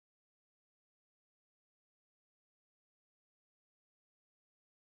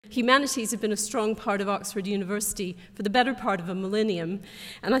humanities have been a strong part of Oxford University for the better part of a millennium.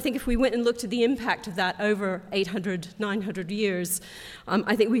 And I think if we went and looked at the impact of that over 800, 900 years,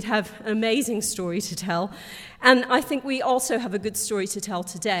 I think we'd have an amazing story to tell. And I think we also have a good story to tell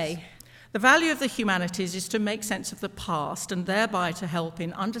today. The value of the humanities is to make sense of the past and thereby to help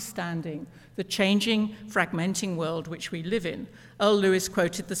in understanding the changing, fragmenting world which we live in. Earl Lewis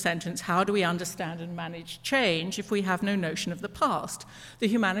quoted the sentence, "How do we understand and manage change if we have no notion of the past?" The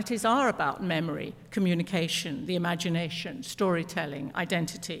humanities are about memory, communication, the imagination, storytelling,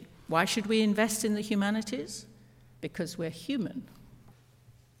 identity. Why should we invest in the humanities? Because we're human.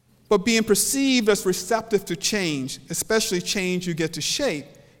 But being perceived as receptive to change, especially change you get to shape,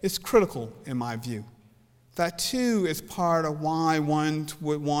 is critical in my view. That too is part of why one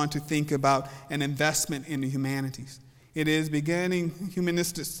would want to think about an investment in the humanities. It is beginning,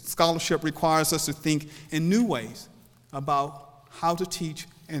 humanistic scholarship requires us to think in new ways about how to teach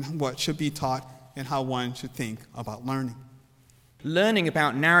and what should be taught and how one should think about learning. Learning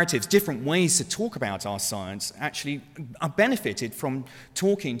about narratives, different ways to talk about our science, actually are benefited from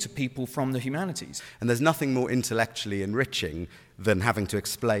talking to people from the humanities. And there's nothing more intellectually enriching than having to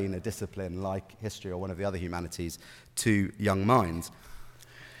explain a discipline like history or one of the other humanities to young minds.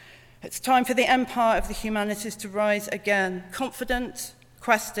 It's time for the empire of the humanities to rise again, confident,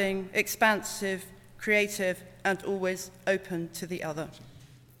 questing, expansive, creative, and always open to the other.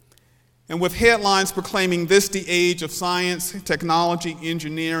 And with headlines proclaiming this the age of science, technology,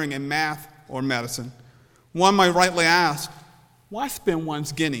 engineering, and math or medicine, one might rightly ask, why spend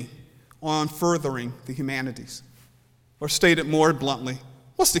one's guinea on furthering the humanities? Or stated more bluntly,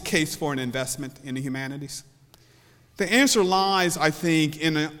 what's the case for an investment in the humanities? The answer lies, I think,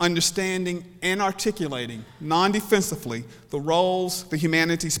 in understanding and articulating non-defensively the roles the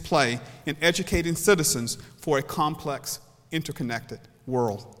humanities play in educating citizens for a complex, interconnected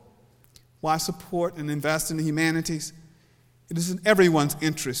world. Why support and invest in the humanities? It is in everyone's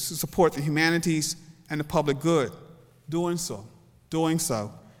interest to support the humanities and the public good. Doing so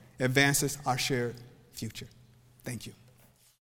advances our shared future. Thank you.